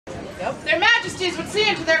Their Majesties would see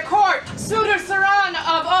into their court, Ozurr Saran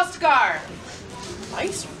of Ostgardr.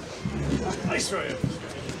 Nice. Nice for you.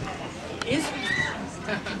 Is.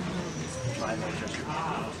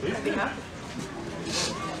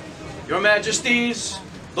 Your Majesties,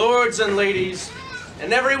 lords and ladies,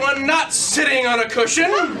 and everyone not sitting on a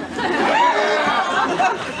cushion.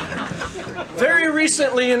 Very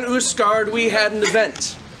recently in Ostgardr we had an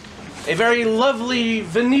event. A very lovely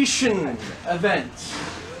Venetian event.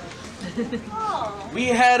 We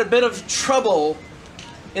had a bit of trouble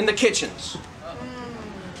in the kitchens.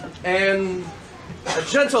 And a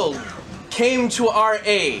gentle came to our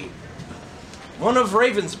aid. One of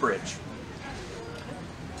Ravensbridge.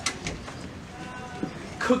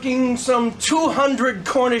 Cooking some 200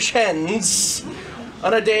 Cornish hens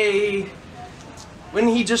on a day when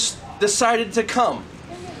he just decided to come.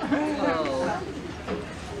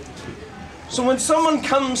 So when someone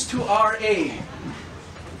comes to our aid,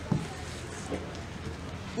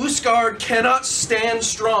 Ostgardr cannot stand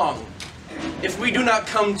strong if we do not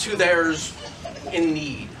come to theirs in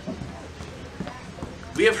need.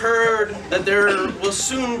 We have heard that there will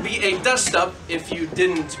soon be a dust-up if you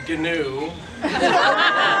didn't GNEW.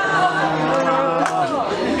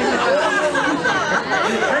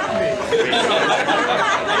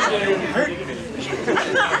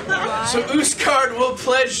 So Ostgardr will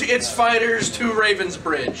pledge its fighters to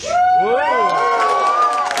Ravensbridge.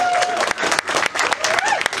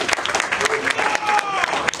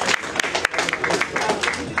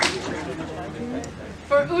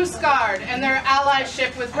 For Ostgardr and their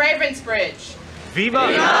allyship with Ravensbridge. Viva!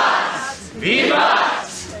 Viva!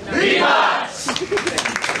 Viva!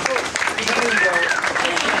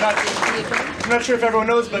 I'm not sure if everyone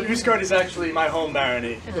knows, but Ostgardr is actually my home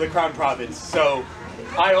barony for the Crown Province. So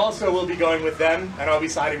I also will be going with them, and I'll be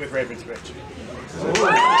siding with Ravensbridge.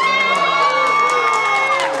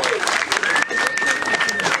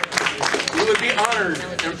 We would be honored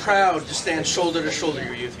and proud to stand shoulder to shoulder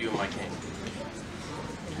with you, my king.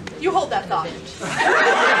 You hold that thought.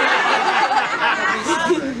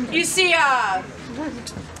 You see,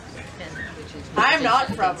 I'm not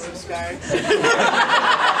from Ostgardr.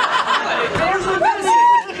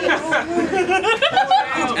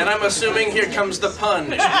 And I'm assuming here comes the pun.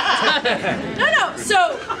 No.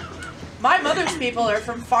 So, my mother's people are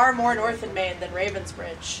from far more north in Maine than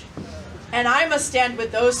Ravensbridge. And I must stand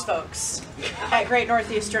with those folks at Great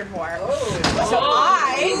Northeastern War. So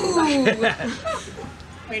I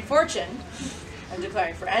mean fortune, I'm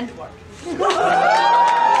declaring for Endewearde.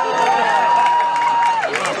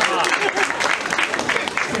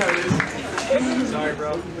 Sorry,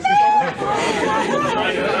 bro.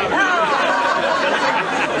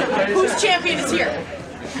 Whose champion is here?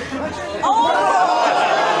 Oh!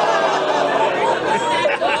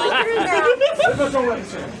 There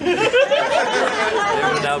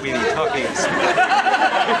will now be the talking.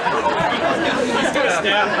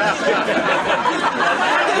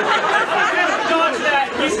 Dodge that!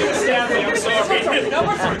 He's gonna stab me, I'm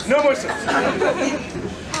sorry. No more swords.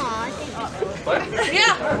 What?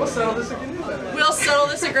 Yeah. We'll settle this again. We'll settle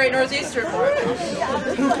this at Great Northeastern War.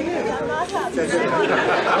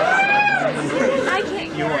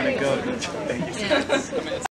 You want to go? Thank you.